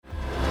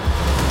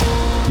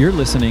You're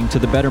listening to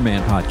the Better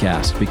Man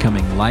Podcast,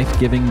 becoming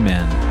life-giving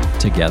men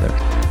together.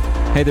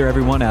 Hey there,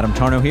 everyone. Adam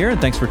Tarnow here, and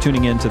thanks for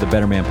tuning in to the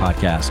Better Man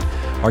Podcast.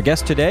 Our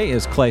guest today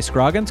is Clay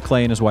Scroggins.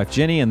 Clay and his wife,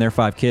 Jenny, and their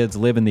 5 kids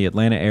live in the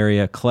Atlanta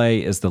area.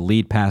 Clay is the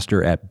lead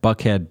pastor at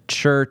Buckhead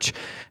Church,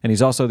 and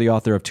he's also the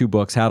author of 2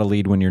 books, How to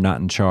Lead When You're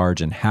Not in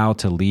Charge and How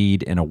to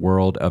Lead in a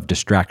World of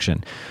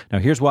Distraction. Now,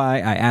 here's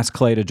why I asked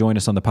Clay to join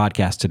us on the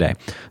podcast today.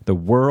 The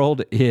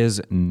world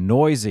is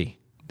noisy.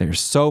 There's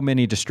so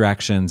many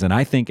distractions, and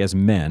I think as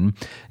men,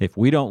 if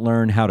we don't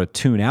learn how to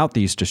tune out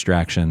these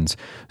distractions,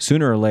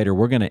 sooner or later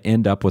we're going to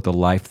end up with a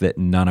life that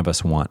none of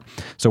us want.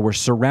 So we're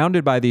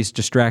surrounded by these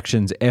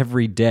distractions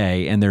every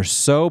day, and they're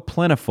so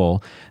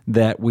plentiful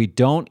that we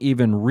don't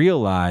even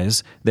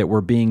realize that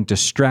we're being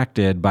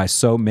distracted by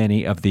so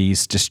many of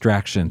these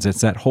distractions.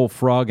 It's that whole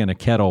frog in a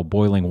kettle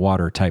boiling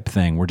water type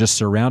thing. We're just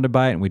surrounded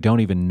by it, and we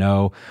don't even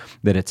know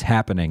that it's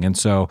happening. And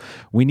so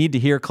we need to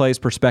hear Clay's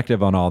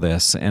perspective on all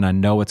this, and I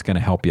know it's going to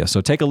help you.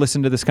 So take a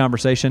listen to this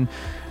conversation,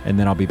 and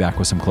then I'll be back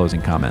with some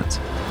closing comments.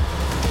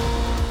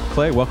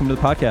 Clay, welcome to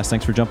the podcast.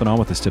 Thanks for jumping on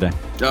with us today.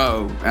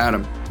 Oh,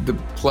 Adam, the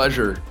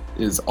pleasure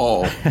is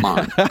all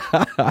mine.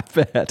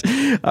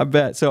 I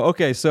bet.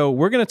 So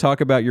we're going to talk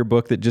about your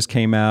book that just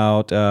came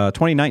out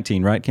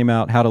 2019, right? Came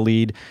out, How to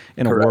Lead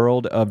in Correct. a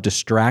World of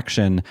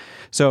Distraction.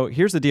 So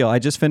here's the deal. I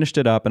just finished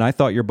it up, and I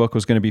thought your book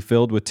was going to be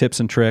filled with tips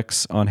and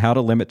tricks on how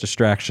to limit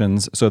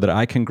distractions so that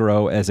I can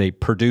grow as a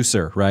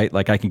producer, right?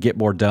 Like I can get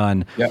more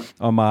done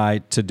on my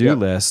to-do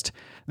list.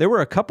 There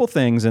were a couple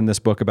things in this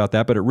book about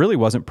that, but it really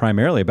wasn't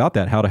primarily about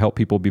that, how to help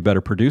people be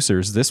better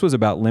producers. This was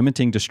about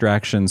limiting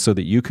distractions so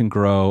that you can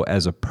grow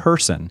as a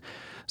person.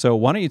 So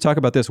why don't you talk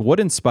about this? What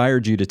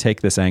inspired you to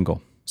take this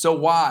angle? So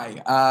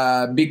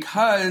why?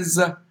 Because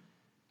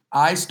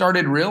I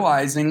started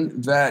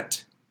realizing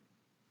that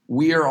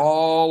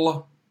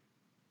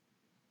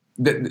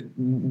that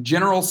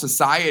general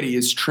society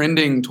is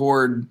trending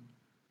toward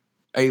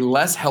a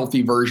less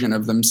healthy version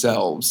of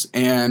themselves.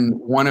 And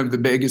one of the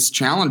biggest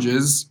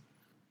challenges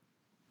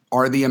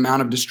are the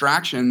amount of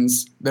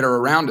distractions that are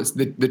around us.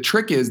 The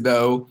trick is,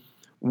 though,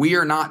 we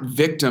are not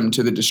victim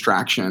to the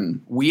distraction.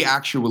 We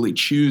actually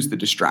choose the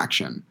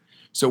distraction.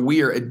 So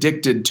we are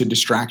addicted to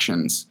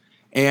distractions.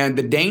 And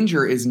the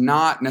danger is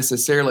not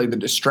necessarily the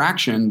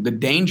distraction. The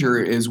danger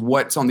is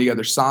what's on the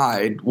other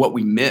side, what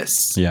we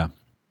miss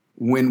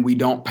when we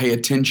don't pay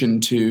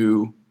attention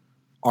to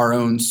our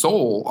own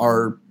soul,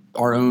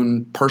 our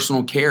own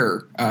personal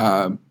care.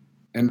 And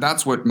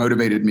that's what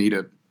motivated me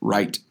to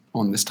write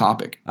on this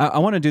topic. I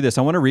want to do this.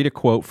 I want to read a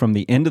quote from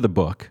the end of the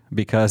book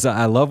because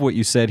I love what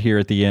you said here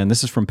at the end.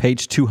 This is from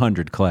page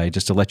 200, Clay,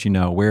 just to let you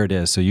know where it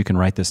is so you can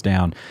write this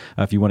down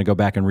if you want to go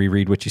back and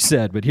reread what you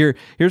said. But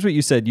here's what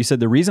you said. You said,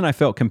 the reason I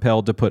felt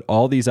compelled to put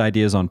all these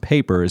ideas on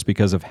paper is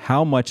because of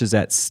how much is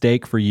at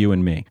stake for you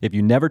and me. If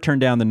you never turn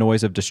down the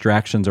noise of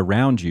distractions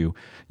around you,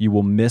 you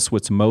will miss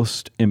what's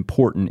most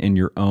important in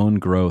your own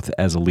growth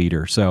as a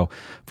leader. So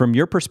from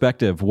your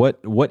perspective, what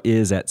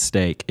is at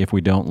stake if we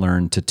don't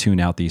learn to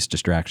tune out these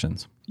distractions?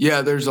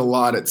 Yeah, there's a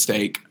lot at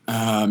stake.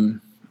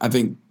 I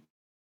think,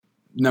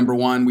 number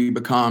one, we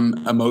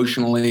become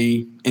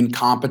emotionally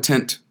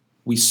incompetent.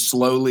 We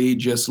slowly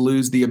just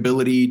lose the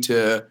ability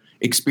to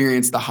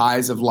experience the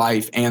highs of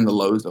life and the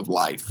lows of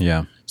life.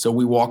 Yeah. So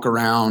we walk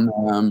around,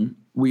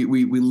 we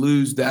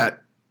lose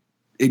that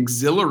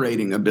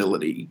exhilarating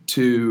ability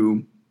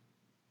to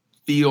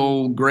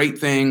feel great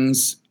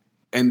things,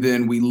 and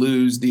then we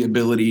lose the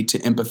ability to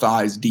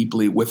empathize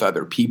deeply with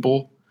other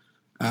people.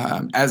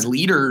 As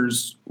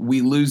leaders,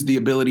 we lose the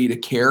ability to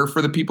care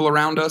for the people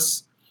around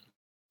us.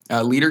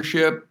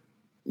 Leadership,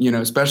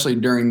 especially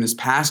during this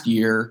past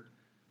year,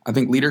 I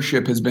think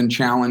leadership has been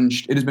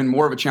challenged. It has been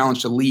more of a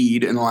challenge to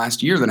lead in the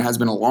last year than it has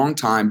been a long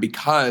time,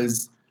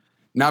 because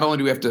not only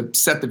do we have to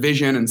set the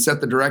vision and set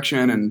the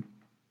direction and,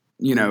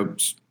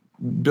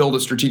 build a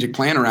strategic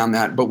plan around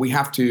that, but we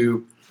have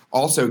to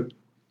also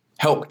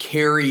help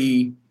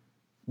carry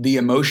the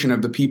emotion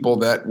of the people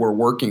that we're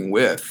working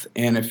with.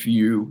 And if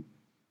you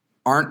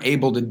aren't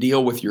able to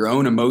deal with your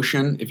own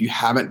emotion, if you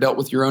haven't dealt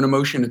with your own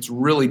emotion, it's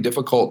really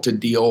difficult to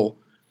deal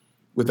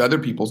with other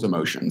people's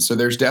emotions. So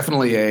there's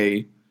definitely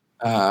a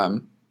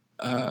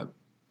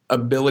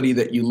ability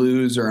that you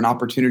lose, or an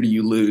opportunity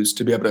you lose,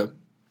 to be able to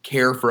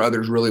care for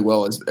others really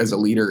well as a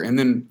leader. And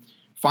then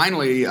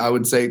finally, I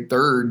would say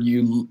third,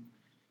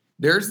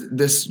 there's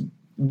this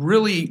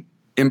really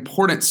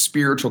important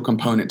spiritual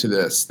component to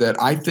this,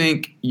 that I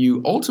think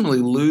you ultimately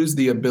lose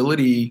the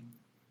ability.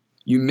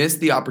 You miss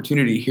the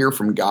opportunity to hear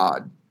from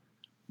God,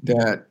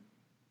 that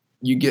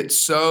you get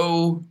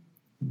so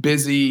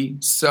busy,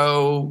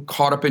 so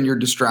caught up in your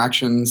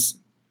distractions,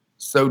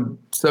 so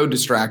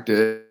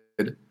distracted,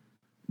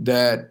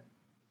 that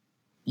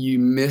you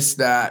miss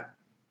that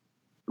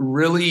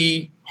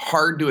really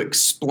hard to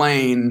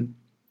explain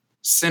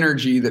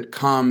synergy that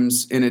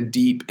comes in a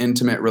deep,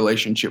 intimate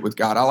relationship with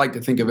God. I like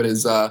to think of it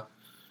as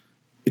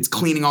it's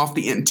cleaning off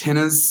the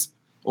antennas,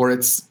 or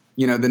it's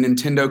the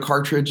Nintendo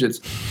cartridge. It's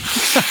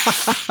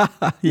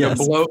yes.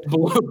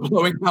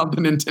 blowing out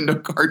the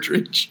Nintendo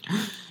cartridge.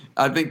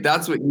 I think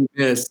that's what you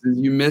miss. Is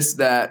you miss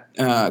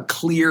that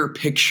clear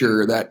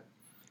picture, that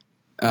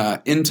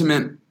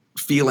intimate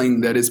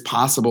feeling that is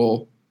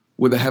possible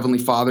with a Heavenly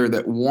Father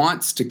that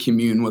wants to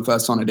commune with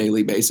us on a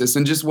daily basis.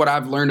 And just what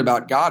I've learned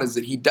about God is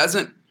that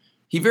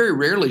he very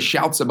rarely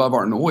shouts above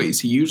our noise.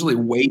 He usually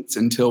waits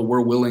until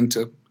we're willing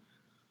to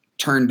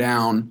turn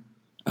down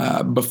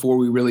before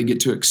we really get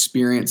to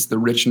experience the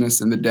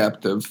richness and the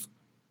depth of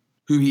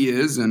who he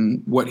is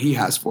and what he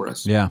has for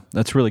us. Yeah,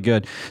 that's really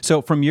good.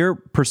 So from your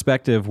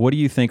perspective, what do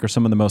you think are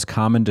some of the most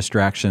common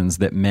distractions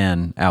that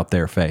men out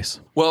there face?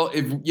 Well,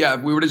 if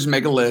we were to just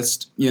make a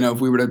list, if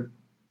we were to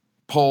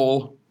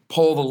poll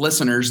the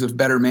listeners of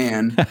Better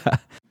Man,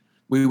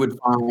 we would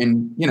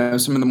find,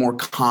 some of the more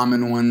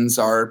common ones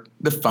are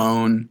the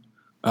phone,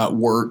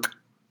 work,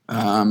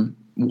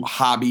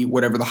 hobby,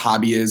 whatever the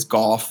hobby is,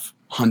 golf,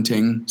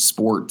 hunting,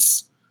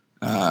 sports.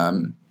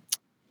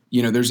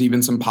 There's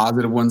even some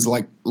positive ones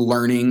like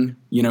learning,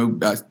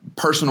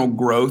 personal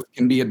growth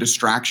can be a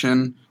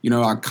distraction.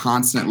 I'm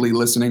constantly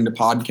listening to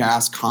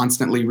podcasts,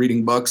 constantly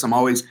reading books. I'm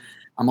always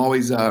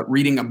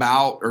reading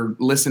about or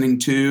listening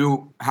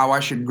to how I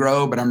should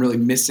grow, but I'm really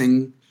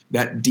missing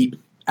that deep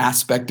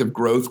aspect of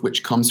growth,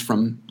 which comes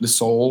from the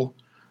soul.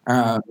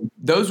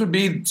 Those would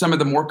be some of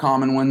the more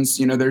common ones.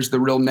 There's the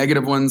real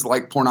negative ones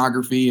like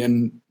pornography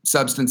and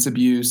substance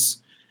abuse.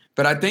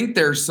 But I think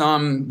there's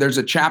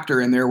a chapter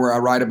in there where I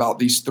write about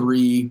these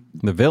three.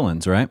 The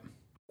villains, right?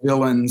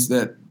 Villains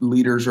that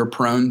leaders are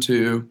prone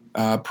to: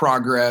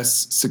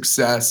 progress,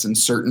 success, and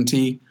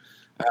certainty.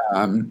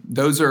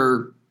 Those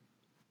are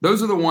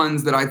the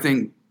ones that I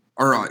think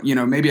are,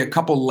 maybe a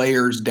couple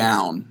layers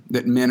down,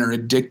 that men are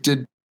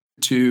addicted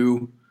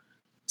to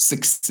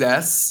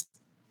success,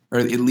 or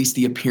at least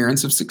the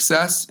appearance of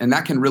success. And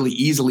that can really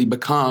easily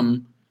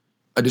become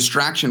a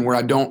distraction where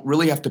I don't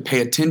really have to pay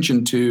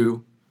attention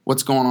to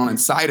what's going on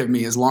inside of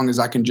me, as long as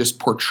I can just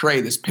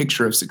portray this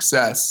picture of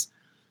success.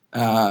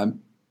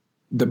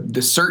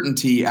 The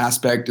certainty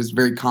aspect is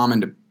very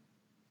common to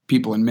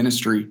people in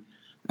ministry.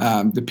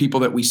 The people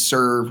that we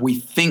serve, we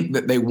think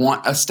that they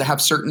want us to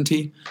have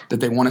certainty,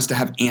 that they want us to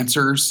have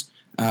answers.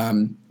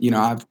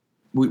 Everybody's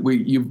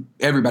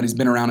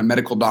been around a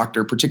medical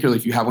doctor, particularly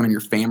if you have one in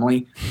your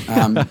family.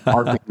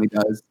 Our family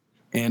does.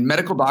 And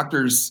medical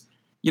doctors,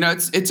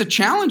 it's a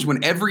challenge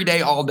when every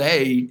day, all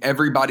day,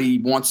 everybody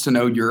wants to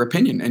know your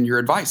opinion and your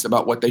advice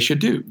about what they should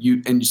do.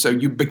 So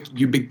you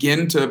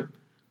begin to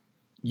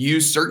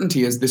use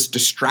certainty as this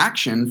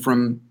distraction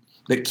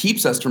that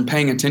keeps us from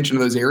paying attention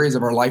to those areas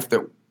of our life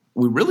that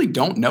we really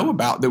don't know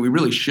about, that we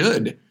really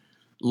should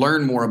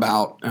learn more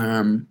about.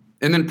 And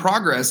then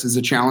progress is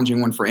a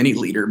challenging one for any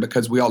leader,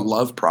 because we all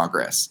love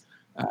progress.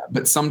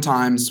 But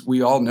sometimes,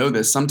 we all know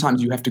this,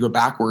 sometimes you have to go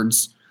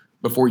backwards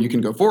before you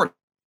can go forward.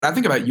 I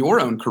think about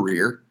your own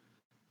career.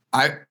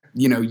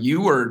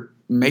 You were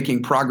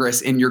making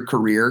progress in your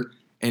career,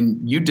 and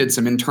you did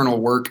some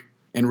internal work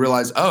and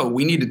realized,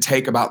 we need to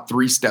take about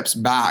 3 steps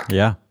back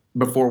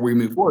before we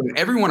move forward. And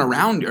everyone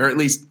around, or at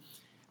least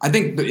I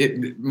think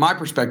my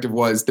perspective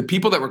was, the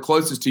people that were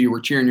closest to you were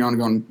cheering you on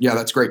and going, yeah,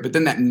 that's great. But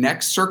then that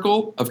next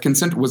circle of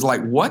consent was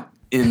like, what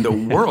in the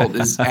world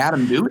is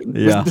Adam doing?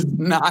 Yeah. This does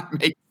not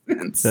make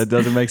sense. That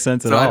doesn't make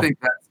sense at all. So I think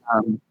that's,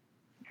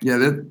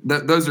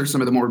 those are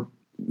some of the more,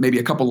 maybe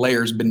a couple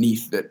layers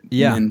beneath that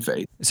men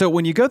face. So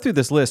when you go through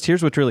this list,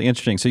 here's what's really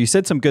interesting. So you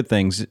said some good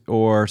things,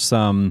 or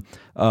some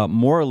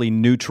morally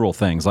neutral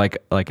things, like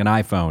an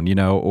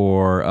iPhone,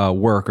 or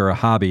work or a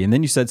hobby. And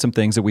then you said some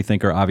things that we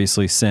think are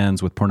obviously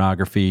sins, with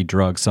pornography,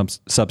 drugs,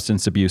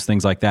 substance abuse,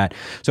 things like that.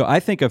 So I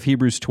think of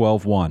Hebrews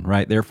 12:1,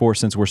 right? Therefore,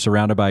 since we're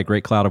surrounded by a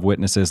great cloud of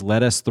witnesses,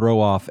 let us throw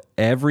off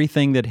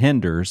everything that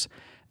hinders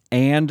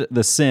and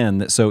the sin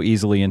that so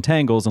easily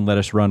entangles, and let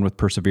us run with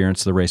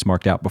perseverance the race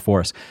marked out before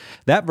us.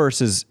 That verse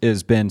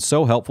has been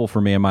so helpful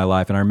for me in my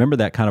life, and I remember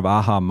that kind of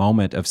aha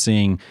moment of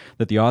seeing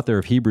that the author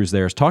of Hebrews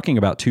there is talking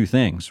about 2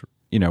 things,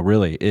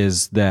 really,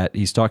 is that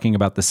he's talking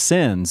about the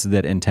sins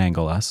that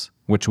entangle us,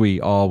 which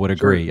we all would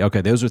agree. Sure. Okay,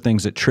 those are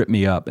things that trip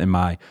me up in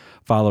my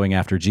following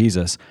after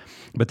Jesus.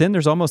 But then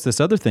there's almost this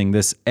other thing,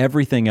 this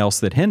everything else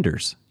that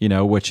hinders,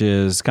 which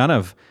is kind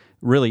of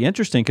really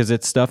interesting, because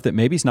it's stuff that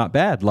maybe is not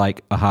bad,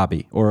 like a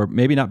hobby, or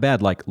maybe not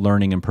bad, like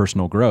learning and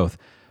personal growth.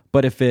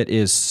 But if it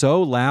is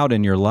so loud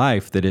in your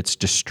life that it's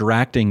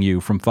distracting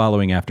you from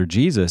following after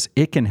Jesus,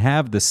 it can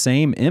have the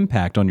same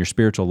impact on your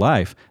spiritual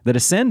life that a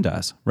sin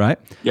does, right?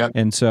 Yeah.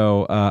 And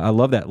so I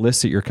love that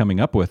list that you're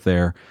coming up with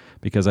there,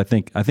 because I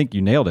think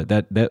you nailed it.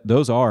 That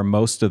those are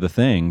most of the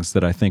things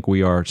that I think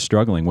we are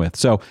struggling with.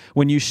 So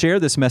when you share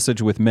this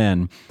message with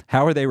men,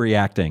 how are they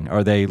reacting?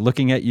 Are they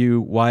looking at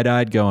you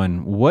wide-eyed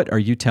going, what are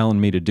you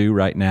telling me to do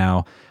right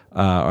now?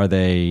 Are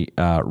they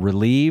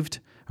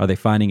relieved? Are they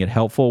finding it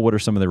helpful? What are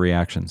some of the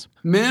reactions?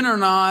 Men are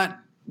not,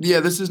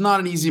 this is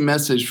not an easy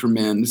message for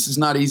men. This is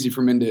not easy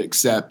for men to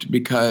accept,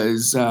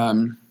 because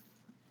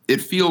it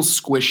feels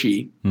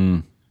squishy.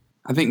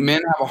 I think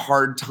men have a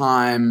hard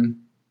time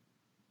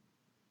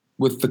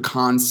with the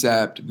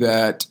concept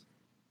that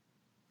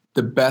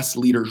the best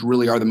leaders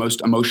really are the most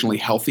emotionally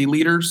healthy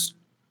leaders.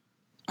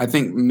 I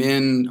think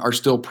men are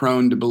still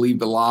prone to believe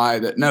the lie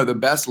that, no, the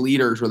best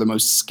leaders are the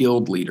most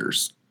skilled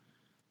leaders.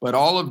 But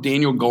all of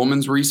Daniel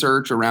Goleman's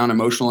research around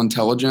emotional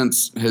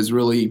intelligence has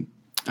really,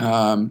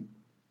 I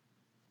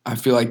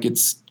feel like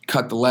it's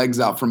cut the legs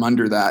out from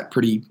under that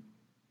pretty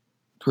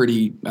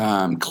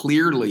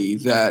clearly,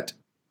 that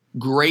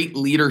great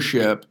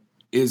leadership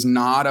is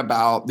not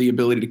about the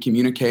ability to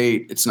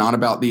communicate. It's not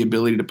about the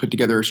ability to put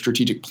together a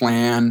strategic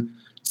plan.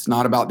 It's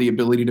not about the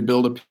ability to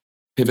build a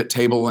pivot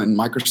table in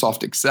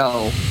Microsoft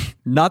Excel.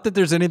 Not that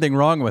there's anything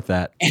wrong with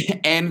that.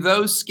 And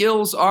those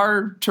skills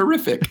are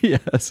terrific.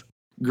 Yes.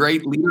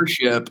 Great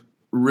leadership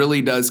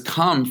really does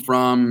come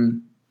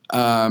from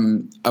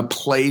a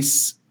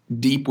place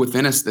deep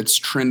within us that's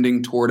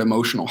trending toward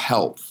emotional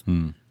health.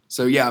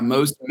 So yeah,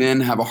 most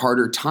men have a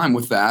harder time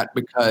with that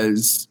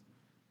because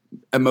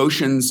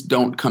emotions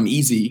don't come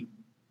easy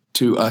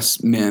to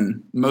us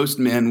men. Most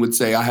men would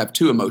say, I have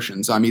two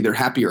emotions. I'm either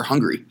happy or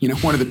hungry,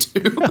 one of the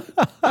two.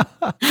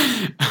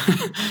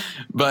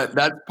 But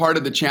that's part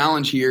of the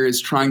challenge here,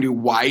 is trying to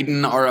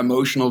widen our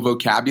emotional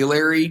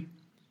vocabulary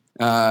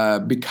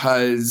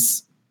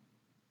because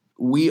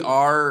we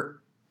are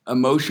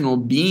emotional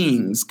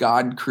beings.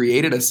 God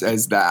created us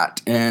as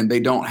that, and they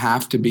don't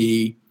have to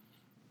be.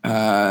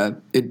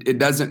 It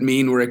doesn't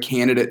mean we're a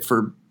candidate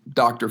for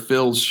Dr.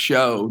 Phil's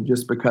show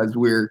just because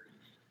we're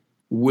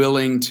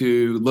willing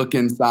to look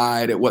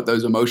inside at what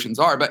those emotions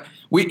are. But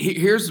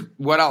here's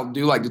what I'll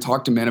do like to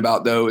talk to men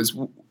about, though, is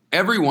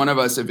every one of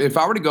us, if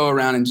I were to go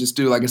around and just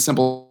do like a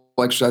simple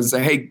exercise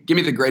and say, hey, give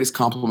me the greatest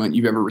compliment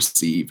you've ever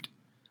received,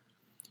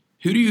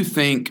 who do you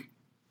think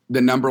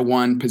the number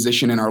one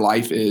position in our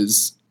life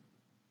is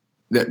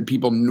that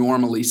people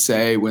normally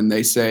say when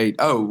they say,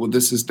 oh, well,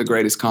 this is the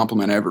greatest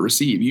compliment I ever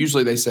received?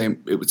 Usually they say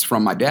it was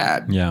from my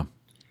dad. Yeah.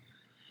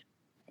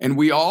 And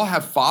we all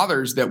have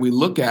fathers that we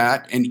look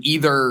at and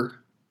either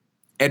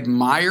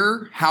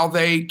admire how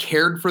they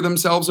cared for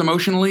themselves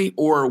emotionally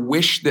or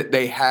wish that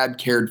they had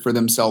cared for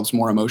themselves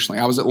more emotionally.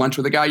 I was at lunch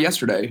with a guy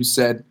yesterday who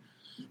said,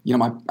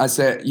 I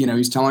said,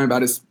 he's telling me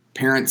about his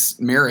parents'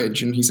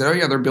 marriage. And he said, oh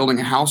yeah, they're building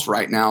a house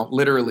right now,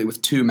 literally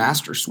with 2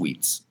 master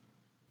suites,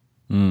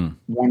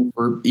 one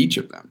for each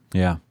of them.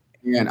 Yeah.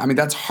 And I mean,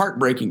 that's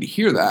heartbreaking to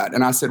hear that.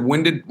 And I said,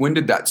 when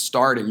did that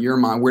start in your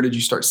mind? Where did you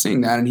start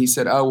seeing that? And he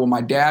said, oh, well,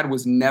 my dad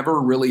was never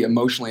really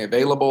emotionally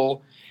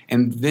available.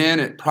 And then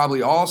it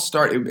probably all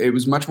started, it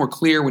was much more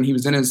clear when he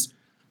was in his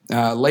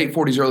late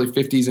 40s, early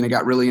 50s, and he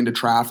got really into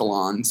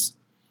triathlons.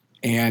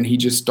 And he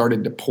just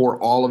started to pour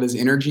all of his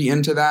energy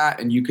into that.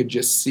 And you could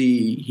just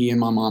see he and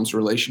my mom's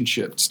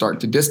relationship start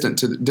to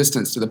distance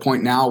to the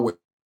point now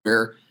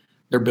where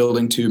they're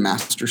building 2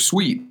 master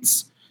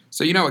suites.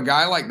 So, a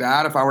guy like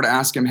that, if I were to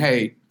ask him,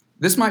 hey,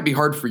 this might be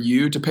hard for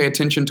you to pay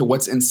attention to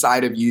what's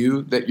inside of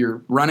you that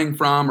you're running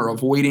from or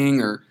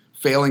avoiding or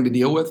failing to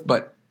deal with,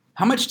 but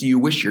how much do you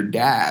wish your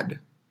dad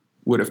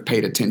would have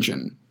paid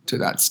attention to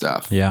that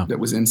stuff that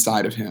was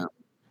inside of him?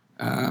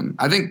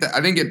 I think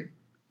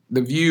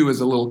the view is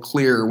a little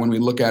clearer when we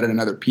look at it in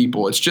other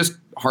people. It's just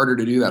harder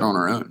to do that on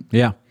our own.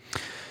 Yeah.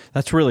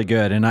 That's really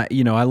good. And I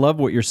love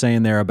what you're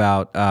saying there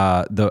about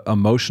the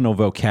emotional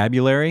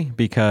vocabulary,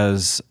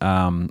 because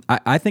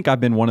I think I've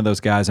been one of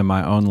those guys in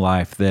my own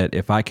life that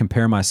if I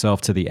compare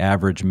myself to the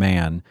average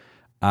man,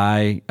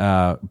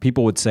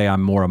 people would say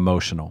I'm more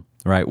emotional,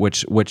 right?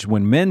 Which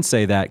when men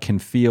say that can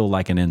feel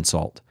like an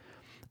insult.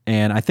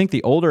 And I think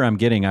the older I'm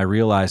getting, I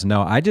realize,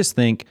 no, I just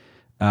think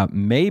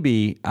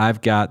maybe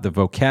I've got the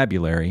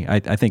vocabulary.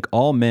 I think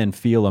all men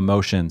feel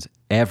emotions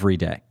every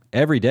day.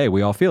 Every day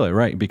we all feel it,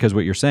 right? Because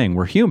what you're saying,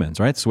 we're humans,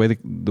 right? It's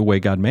the way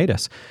God made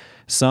us.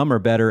 Some are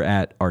better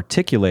at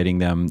articulating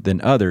them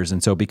than others.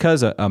 And so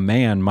because a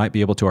man might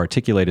be able to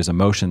articulate his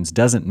emotions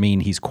doesn't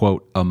mean he's,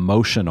 quote,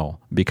 emotional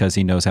because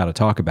he knows how to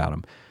talk about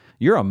them.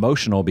 You're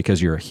emotional because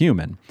you're a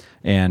human.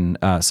 And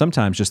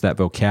sometimes just that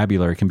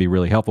vocabulary can be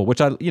really helpful, which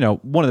one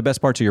of the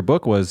best parts of your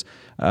book was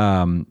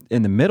in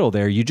the middle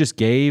there, you just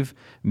gave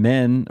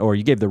men, or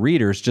you gave the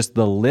readers just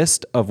the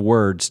list of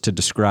words to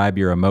describe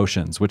your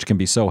emotions, which can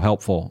be so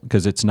helpful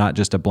because it's not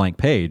just a blank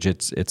page.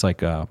 It's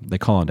like they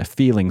call it a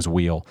feelings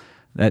wheel.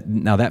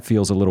 That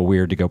feels a little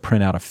weird to go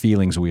print out a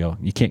feelings wheel.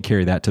 You can't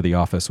carry that to the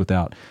office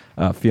without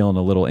feeling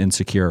a little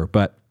insecure.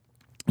 But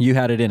you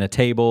had it in a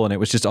table, and it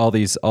was just all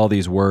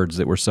these words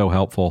that were so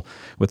helpful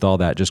with all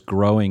that, just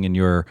growing in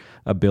your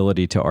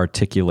ability to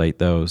articulate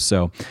those.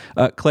 So,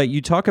 Clay,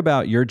 you talk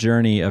about your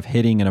journey of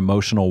hitting an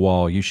emotional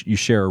wall. You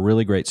share a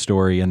really great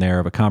story in there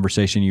of a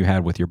conversation you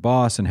had with your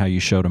boss and how you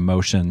showed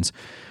emotions.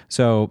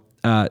 So,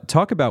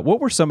 talk about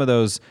what were some of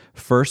those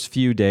first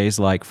few days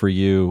like for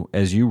you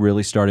as you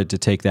really started to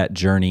take that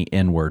journey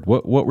inward?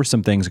 What were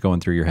some things going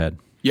through your head?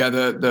 Yeah,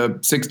 the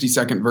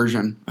 60-second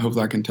version.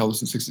 Hopefully I can tell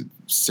this in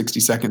 60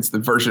 seconds. The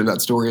version of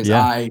that story is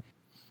my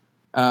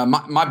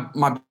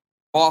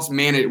boss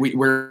managed,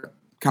 we're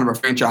kind of a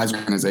franchise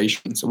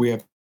organization. So we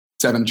have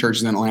 7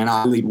 churches in Atlanta.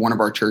 I lead one of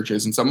our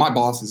churches. And so my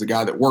boss is a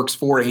guy that works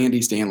for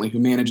Andy Stanley, who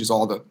manages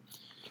all the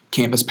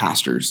campus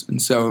pastors.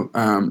 And so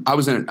I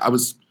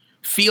was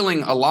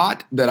feeling a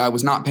lot that I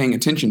was not paying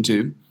attention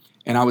to.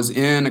 And I was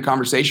in a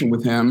conversation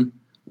with him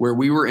where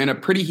we were in a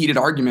pretty heated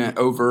argument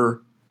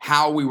over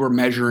how we were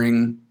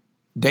measuring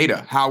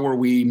data. How were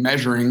we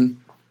measuring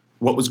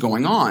what was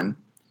going on?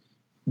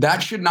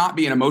 That should not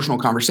be an emotional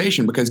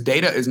conversation because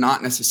data is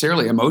not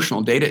necessarily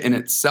emotional. Data in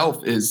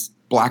itself is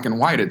black and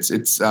white. It's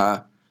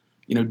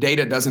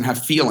data doesn't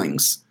have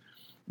feelings.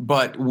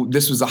 But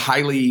this was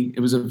it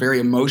was a very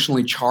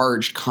emotionally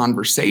charged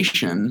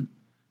conversation.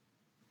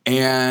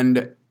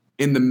 And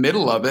in the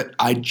middle of it,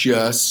 I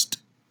just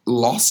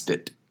lost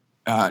it.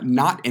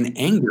 Not in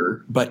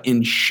anger, but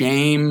in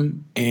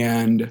shame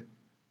and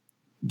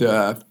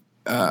the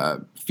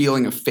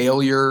feeling of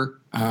failure,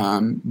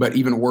 but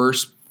even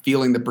worse,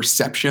 feeling the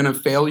perception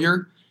of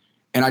failure.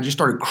 And I just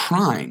started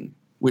crying,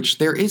 which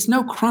there is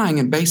no crying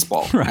in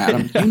baseball, right.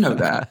 Adam. You know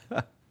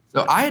that.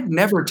 So I had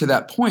never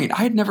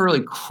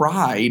really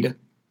cried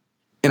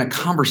in a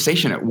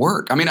conversation at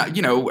work. I mean,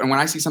 and when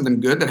I see something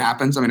good that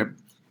happens, I mean, a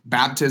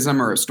baptism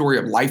or a story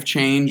of life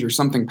change or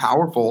something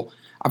powerful,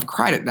 I've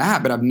cried at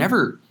that, but I've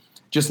never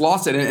just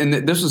lost it. And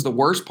this was the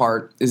worst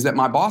part, is that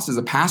my boss is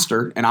a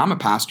pastor and I'm a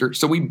pastor.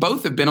 So we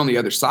both have been on the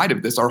other side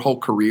of this our whole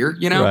career,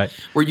 right.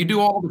 Where you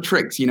do all the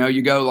tricks,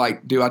 you go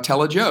like, do I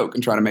tell a joke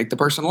and try to make the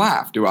person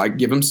laugh? Do I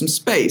give them some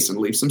space and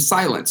leave some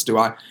silence? Do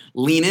I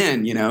lean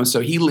in, So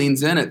he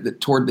leans in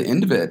toward the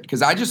end of it.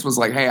 Cause I just was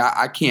like, hey,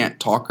 I can't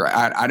talk.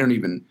 I don't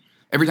even,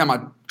 every time I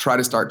try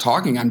to start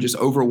talking, I'm just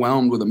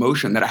overwhelmed with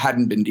emotion that I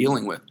hadn't been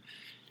dealing with.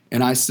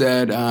 And I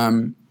said, I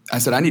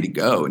need to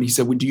go. And he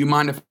said, well, do you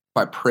mind if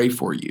I pray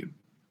for you?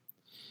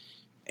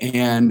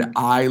 And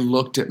I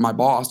looked at my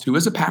boss, who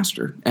is a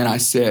pastor, and I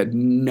said,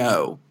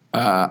 no,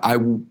 I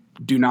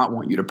do not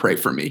want you to pray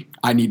for me.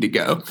 I need to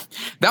go.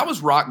 That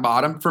was rock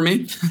bottom for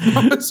me.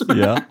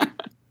 Yeah.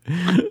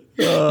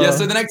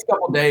 So the next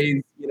couple of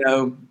days,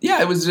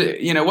 it was,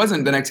 it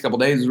wasn't the next couple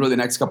of days. It was really the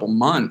next couple of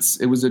months.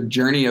 It was a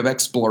journey of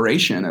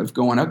exploration of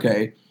going,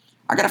 okay,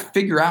 I got to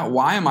figure out,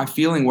 why am I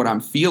feeling what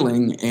I'm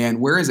feeling and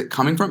where is it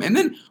coming from? And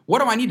then what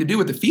do I need to do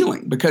with the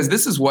feeling? Because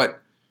this is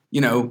what,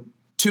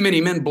 too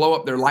many men blow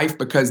up their life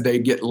because they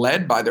get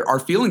led by our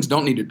feelings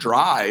don't need to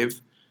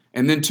drive.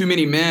 And then too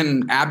many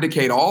men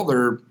abdicate all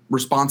their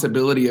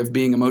responsibility of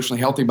being emotionally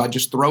healthy by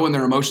just throwing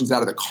their emotions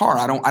out of the car.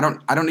 I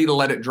don't need to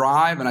let it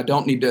drive, and I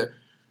don't need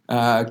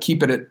to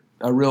keep it at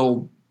a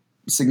real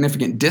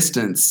significant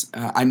distance.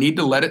 I need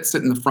to let it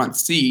sit in the front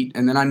seat,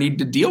 and then I need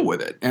to deal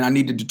with it. And I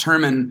need to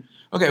determine,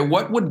 okay,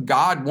 what would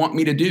God want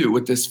me to do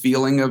with this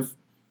feeling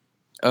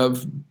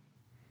of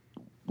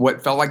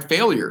what felt like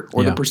failure,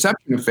 or the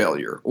perception of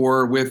failure,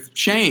 or with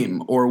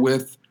shame, or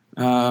with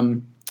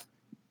the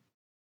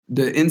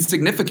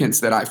insignificance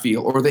that I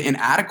feel, or the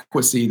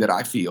inadequacy that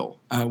I feel.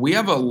 We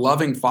have a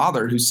loving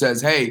Father who says,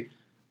 hey,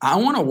 I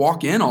want to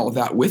walk in all of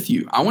that with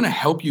you. I want to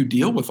help you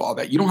deal with all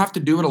that. You don't have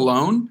to do it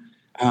alone.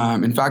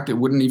 In fact, it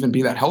wouldn't even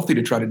be that healthy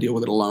to try to deal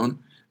with it alone.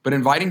 But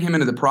inviting him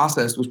into the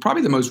process was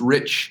probably the most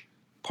rich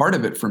part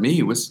of it for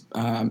me, was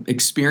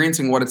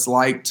experiencing what it's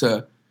like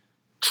to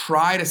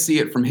try to see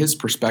it from his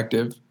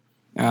perspective,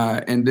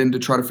 and then to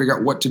try to figure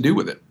out what to do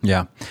with it.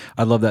 Yeah.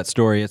 I love that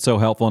story. It's so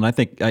helpful. And I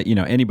think,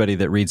 anybody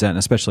that reads that, and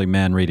especially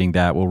men reading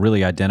that, will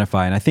really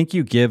identify. And I think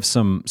you give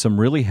some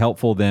really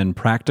helpful, then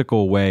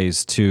practical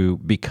ways to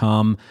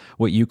become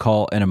what you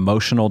call an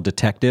emotional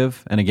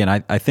detective. And again,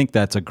 I think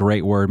that's a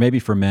great word, maybe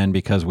for men,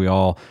 because we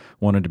all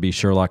wanted to be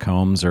Sherlock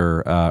Holmes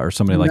or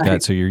somebody like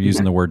that. So you're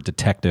using the word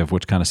detective,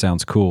 which kind of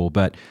sounds cool.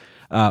 But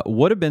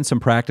what have been some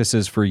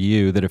practices for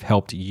you that have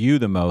helped you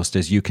the most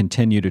as you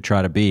continue to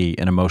try to be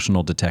an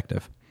emotional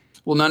detective?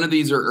 Well, none of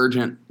these are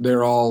urgent.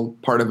 They're all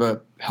part of a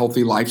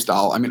healthy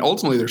lifestyle. I mean,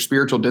 ultimately, they're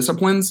spiritual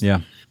disciplines.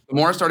 Yeah. The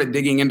more I started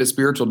digging into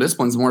spiritual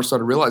disciplines, the more I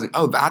started realizing,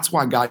 that's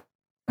why God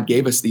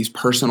gave us these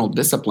personal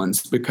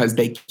disciplines, because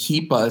they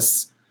keep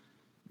us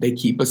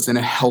in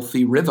a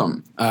healthy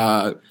rhythm.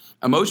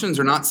 Emotions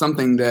are not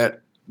something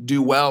that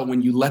do well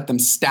when you let them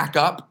stack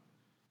up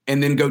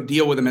and then go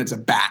deal with them as a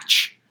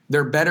batch.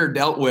 They're better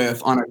dealt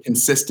with on a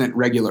consistent,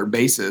 regular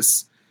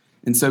basis.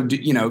 And so,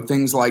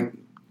 things like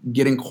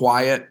getting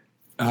quiet.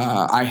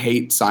 I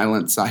hate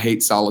silence. I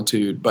hate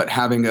solitude. But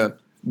having a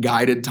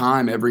guided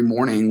time every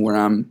morning where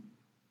I'm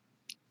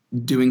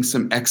doing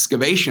some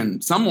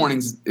excavation. Some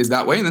mornings is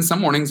that way. And then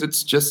some mornings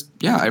it's just,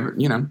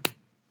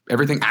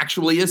 everything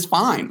actually is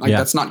fine. Like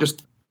that's not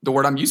just the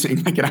word I'm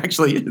using. Like it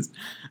actually is.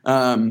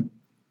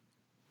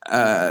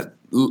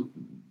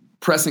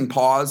 Pressing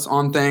pause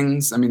on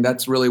things. I mean,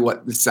 that's really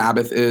what the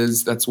Sabbath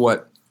is. That's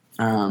what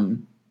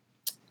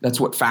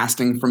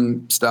fasting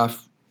from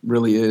stuff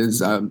really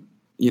is. In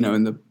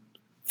the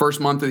first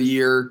month of the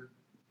year,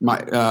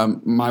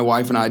 my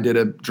wife and I did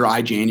a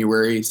dry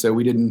January, so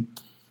we didn't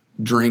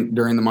drink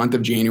during the month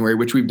of January,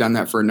 which we've done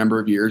that for a number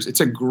of years.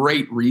 It's a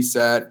great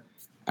reset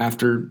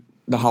after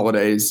the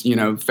holidays.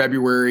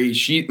 February,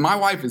 my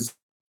wife is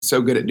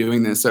so good at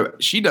doing this. So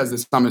she does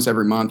this almost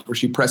every month where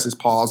she presses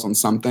pause on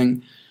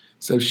something.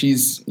 So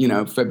she's,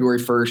 February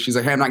 1st, she's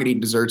like, hey, I'm not going to eat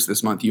desserts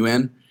this month. You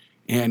in?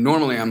 And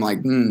normally I'm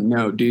like,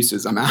 no,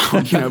 deuces, I'm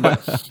out,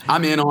 but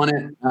I'm in on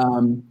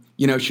it.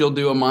 she'll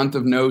do a month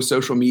of no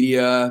social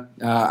media.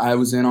 I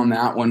was in on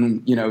that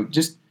one,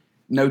 just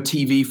no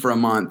TV for a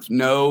month,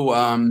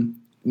 no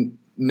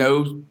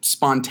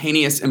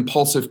spontaneous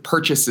impulsive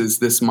purchases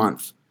this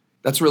month.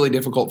 That's really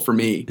difficult for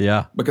me.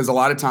 Yeah. Because a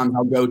lot of times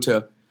I'll go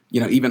to,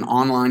 even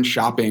online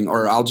shopping,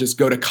 or I'll just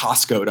go to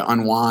Costco to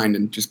unwind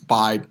and just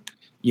buy,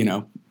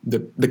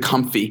 the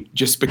comfy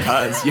just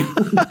because.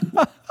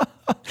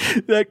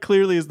 That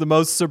clearly is the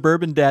most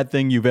suburban dad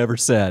thing you've ever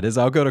said, is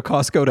I'll go to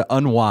Costco to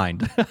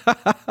unwind.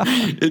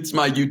 It's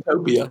my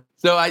utopia.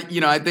 So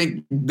I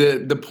think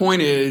the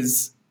point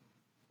is,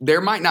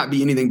 there might not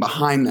be anything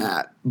behind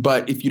that,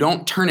 but if you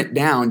don't turn it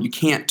down, you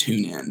can't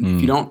tune in.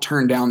 If you don't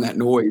turn down that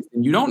noise,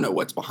 then you don't know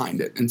what's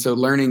behind it. And so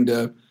learning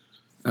to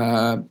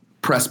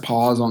press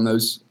pause on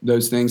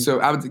those things. So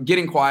I was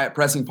getting quiet,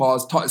 pressing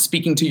pause,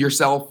 speaking to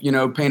yourself,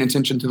 paying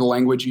attention to the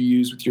language you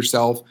use with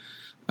yourself.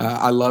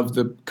 I love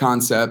the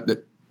concept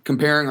that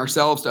comparing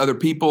ourselves to other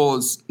people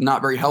is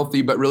not very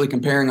healthy, but really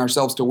comparing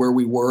ourselves to where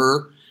we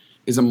were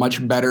is a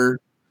much better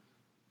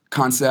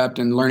concept.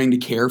 And learning to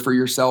care for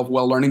yourself,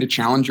 learning to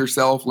challenge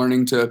yourself,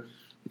 learning to,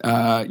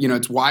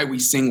 it's why we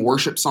sing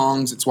worship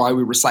songs. It's why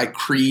we recite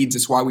creeds.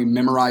 It's why we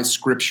memorize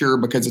scripture,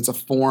 because it's a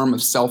form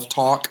of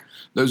self-talk.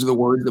 Those are the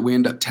words that we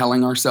end up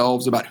telling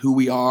ourselves about who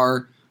we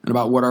are and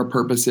about what our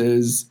purpose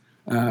is.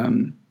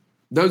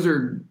 Those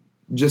are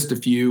just a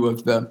few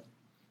of the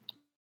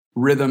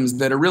rhythms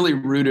that are really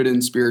rooted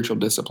in spiritual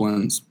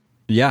disciplines.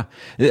 Yeah.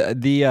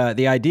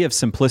 The idea of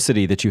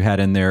simplicity that you had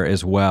in there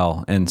as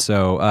well. And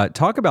so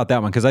talk about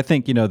that one, because I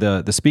think,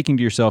 the speaking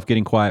to yourself,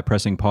 getting quiet,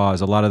 pressing pause,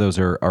 a lot of those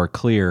are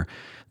clear.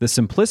 The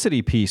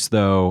simplicity piece,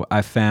 though,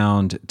 I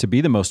found to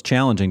be the most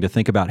challenging to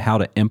think about how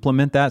to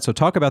implement that. So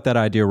talk about that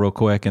idea real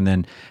quick, and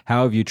then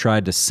how have you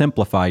tried to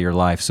simplify your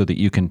life so that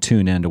you can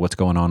tune into what's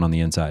going on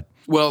the inside?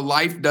 Well,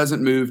 life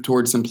doesn't move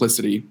toward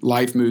simplicity.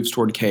 Life moves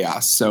toward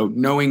chaos. So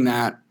knowing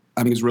that,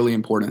 I think, is really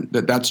important.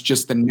 That's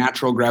just the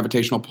natural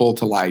gravitational pull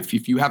to life.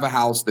 If you have a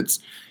house that's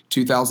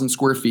 2,000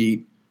 square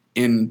feet,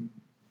 in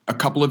a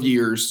couple of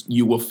years,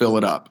 you will fill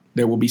it up.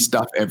 There will be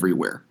stuff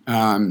everywhere.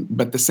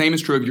 But the same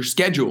is true of your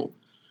schedule.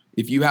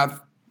 If you have,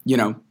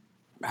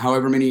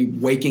 however many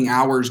waking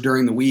hours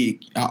during the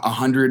week,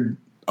 100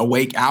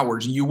 awake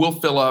hours, you will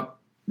fill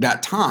up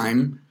that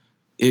time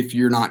if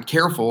you're not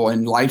careful,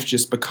 and life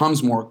just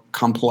becomes more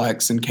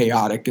complex and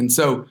chaotic. And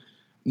so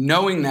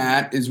knowing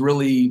that is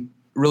really,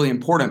 really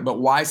important. But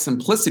why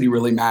simplicity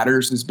really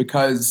matters is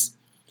because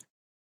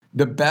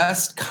the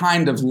best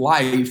kind of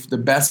life, the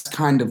best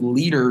kind of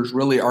leaders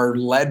really are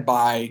led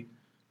by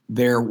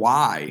their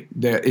why.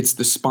 It's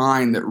the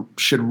spine that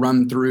should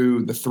run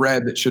through, the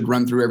thread that should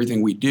run through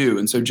everything we do.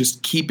 And so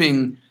just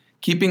keeping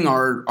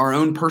our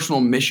own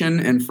personal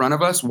mission in front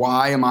of us.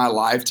 Why am I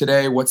alive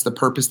today? What's the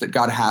purpose that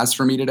God has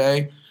for me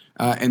today?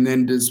 And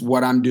then does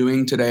what I'm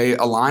doing today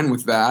align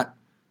with that,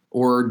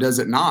 or does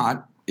it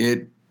not?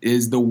 It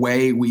is it's the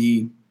way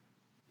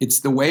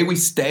we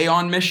stay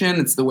on mission.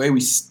 It's the way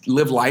we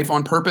live life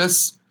on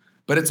purpose,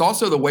 but it's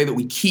also the way that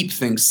we keep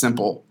things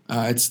simple.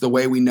 It's the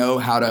way we know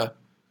how to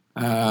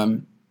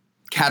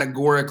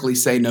categorically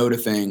say no to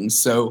things.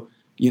 So,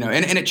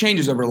 and it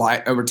changes over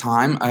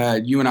time.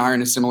 You and I are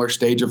in a similar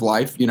stage of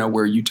life,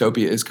 where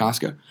utopia is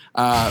Costco.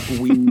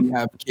 We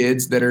have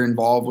kids that are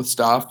involved with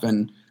stuff,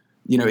 and,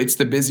 it's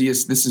the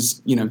busiest. This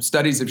is,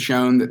 studies have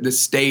shown that the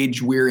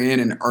stage we're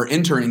in and are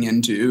entering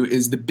into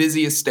is the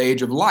busiest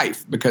stage of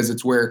life, because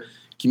it's where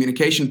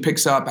communication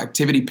picks up,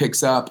 activity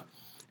picks up.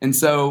 And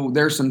so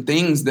there's some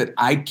things that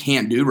I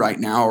can't do right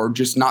now, or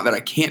just not that I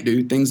can't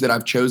do, things that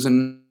I've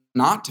chosen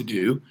not to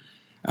do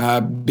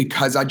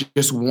because I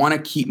just want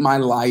to keep my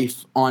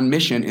life on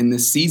mission in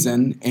this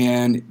season.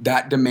 And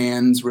that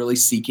demands really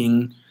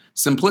seeking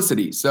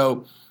simplicity.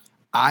 So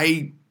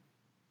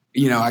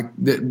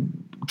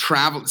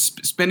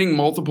spending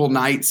multiple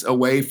nights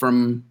away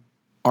from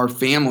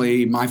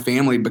my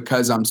family,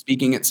 because I'm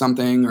speaking at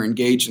something or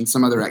engaged in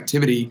some other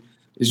activity,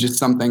 is just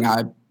something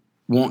I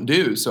won't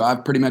do. So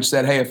I've pretty much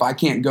said, hey, if I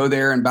can't go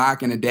there and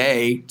back in a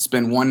day,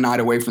 spend one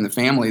night away from the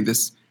family,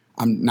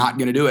 I'm not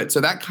going to do it.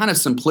 So that kind of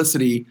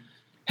simplicity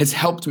has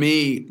helped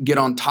me get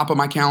on top of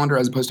my calendar,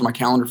 as opposed to my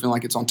calendar feeling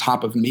like it's on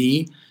top of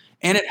me.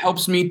 And it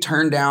helps me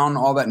turn down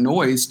all that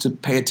noise to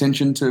pay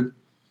attention to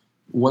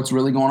what's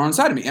really going on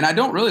inside of me. And I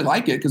don't really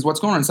like it, because what's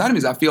going on inside of me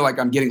is I feel like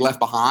I'm getting left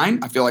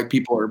behind. I feel like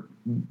people are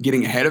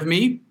getting ahead of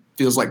me.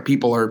 Feels like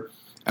people are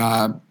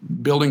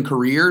building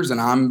careers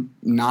and I'm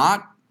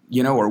not,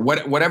 or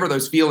whatever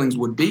those feelings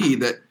would be.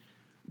 That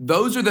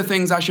those are the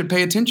things I should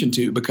pay attention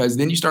to, because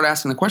then you start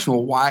asking the question,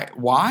 well,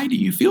 why do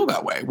you feel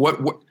that way?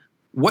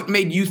 What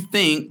made you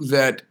think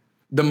that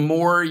the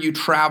more you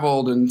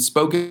traveled and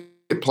spoke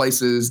at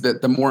places,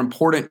 that the more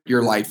important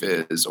your life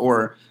is?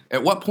 Or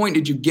at what point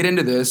did you get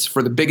into this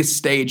for the biggest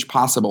stage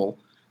possible?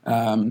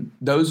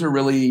 Those are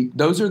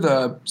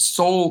the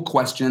soul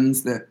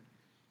questions that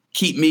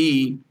keep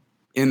me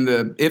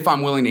if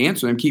I'm willing to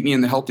answer them, keep me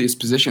in the healthiest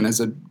position as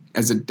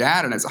a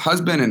dad and as a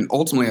husband, and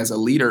ultimately as a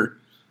leader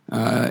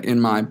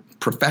in my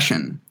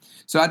profession.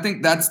 So I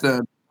think that's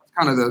kind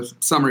kind of the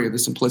summary of the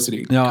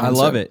simplicity. No, concept. I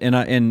love it.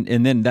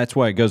 And then that's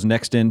why it goes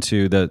next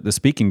into the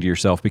speaking to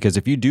yourself, because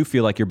if you do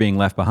feel like you're being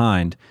left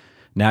behind,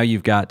 now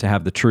you've got to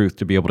have the truth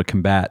to be able to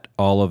combat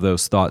all of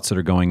those thoughts that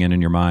are going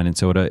in your mind. And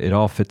so it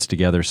all fits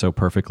together so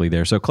perfectly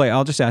there. So Clay,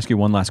 I'll just ask you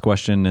one last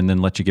question and then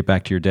let you get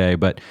back to your day.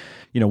 But,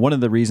 one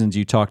of the reasons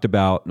you talked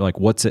about like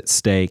what's at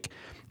stake,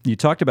 you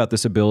talked about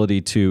this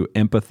ability to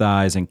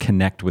empathize and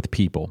connect with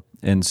people.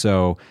 And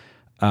so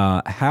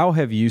how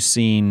have you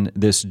seen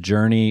this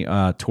journey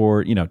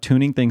toward,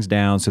 tuning things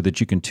down so that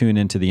you can tune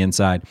into the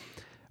inside?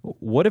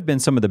 What have been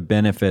some of the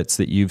benefits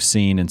that you've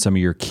seen in some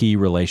of your key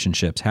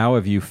relationships? How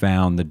have you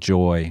found the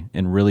joy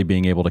in really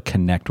being able to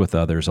connect with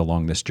others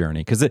along this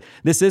journey? Because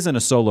this isn't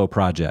a solo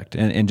project.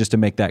 And just to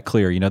make that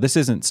clear, this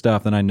isn't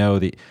stuff that I know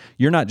that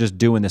you're not just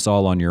doing this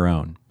all on your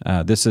own.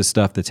 This is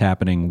stuff that's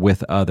happening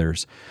with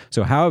others.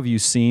 So how have you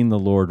seen the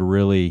Lord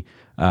really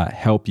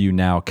help you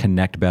now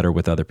connect better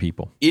with other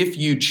people? If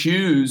you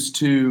choose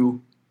to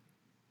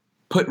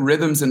put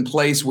rhythms in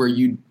place where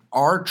you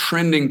are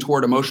trending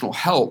toward emotional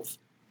health,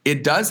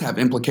 it does have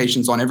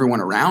implications on everyone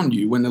around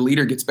you. When the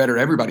leader gets better,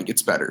 everybody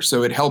gets better.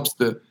 So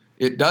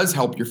it does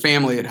help your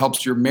family. It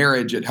helps your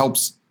marriage. It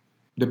helps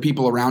the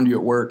people around you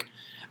at work.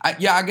 I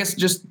guess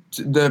just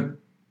the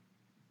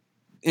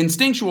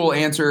instinctual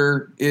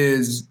answer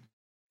is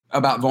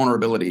about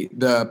vulnerability,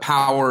 the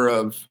power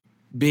of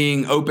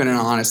being open and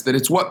honest, that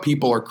it's what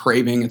people are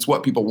craving. It's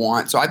what people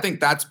want. So I think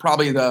that's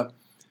probably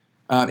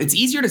it's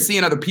easier to see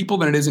in other people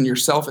than it is in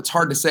yourself. It's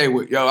hard to say,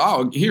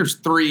 here's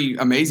 3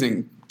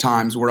 amazing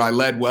times where I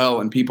led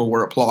well and people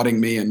were applauding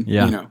me. And,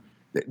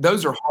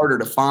 those are harder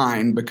to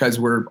find because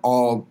we're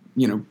all,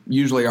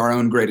 usually our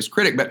own greatest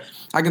critic. But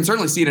I can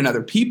certainly see it in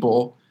other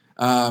people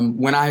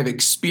when I have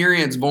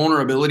experienced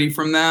vulnerability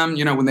from them,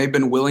 when they've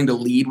been willing to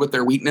lead with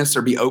their weakness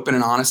or be open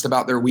and honest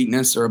about their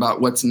weakness or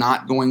about what's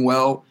not going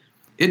well.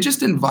 It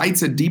just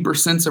invites a deeper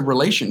sense of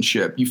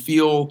relationship. You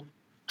feel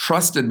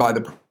trusted by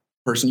the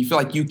person. You feel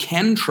like you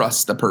can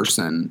trust the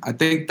person. I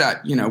think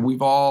that,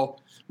 we've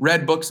all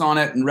read books on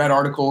it and read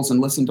articles and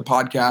listened to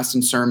podcasts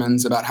and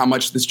sermons about how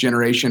much this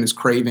generation is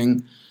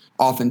craving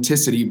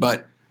authenticity.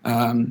 But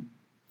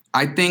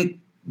I think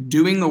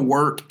doing the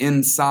work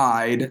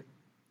inside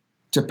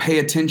to pay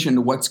attention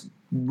to what's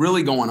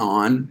really going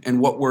on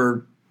and what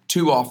we're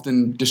too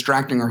often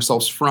distracting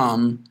ourselves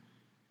from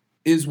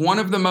is one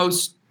of the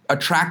most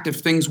attractive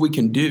things we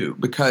can do,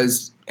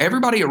 because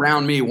everybody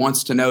around me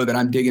wants to know that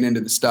I'm digging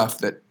into the stuff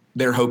that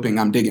they're hoping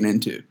I'm digging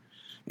into.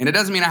 And it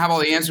doesn't mean I have all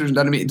the answers.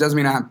 It doesn't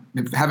mean I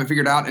haven't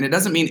figured it out. And it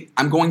doesn't mean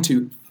I'm going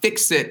to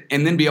fix it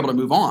and then be able to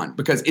move on,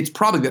 because it's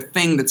probably the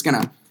thing that's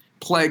going to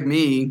plague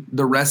me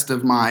the rest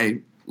of my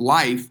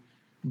life.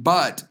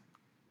 But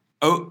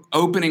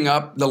opening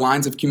up the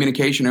lines of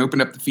communication, open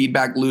up the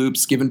feedback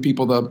loops, giving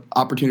people the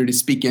opportunity to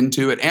speak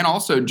into it, and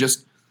also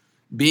just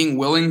being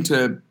willing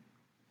to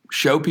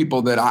show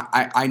people that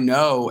I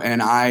know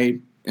and I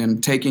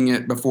am taking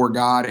it before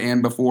God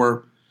and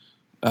before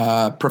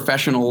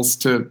professionals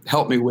to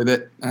help me with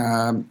it.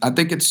 I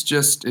think it's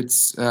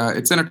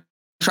an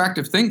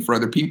attractive thing for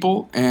other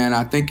people, and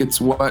I think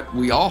it's what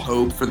we all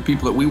hope for the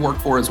people that we work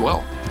for as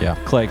well. Yeah.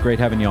 Clay, great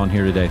having you on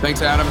here today.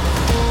 Thanks, Adam.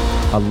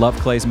 I love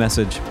Clay's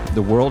message.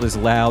 The world is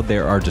loud.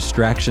 There are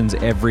distractions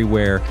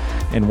everywhere.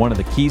 And one of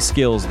the key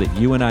skills that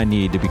you and I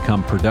need to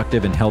become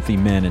productive and healthy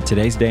men in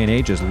today's day and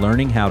age is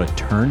learning how to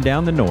turn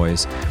down the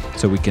noise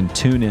so we can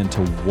tune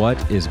into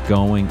what is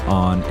going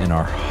on in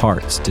our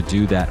hearts to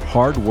do that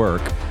hard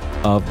work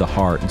of the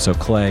heart. And so,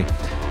 Clay,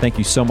 thank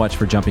you so much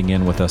for jumping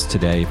in with us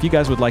today. If you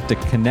guys would like to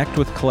connect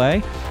with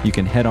Clay, you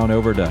can head on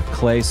over to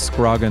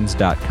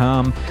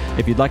clayscroggins.com.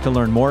 If you'd like to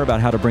learn more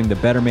about how to bring the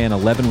Better Man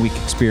 11-week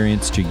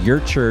experience to your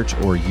church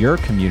or your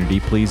community,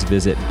 please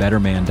visit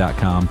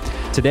betterman.com.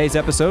 Today's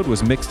episode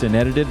was mixed and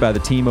edited by the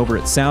team over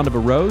at Sound of a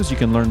Rose. You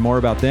can learn more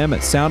about them at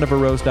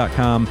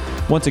soundofarose.com.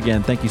 Once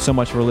again, thank you so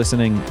much for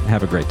listening.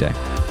 Have a great day.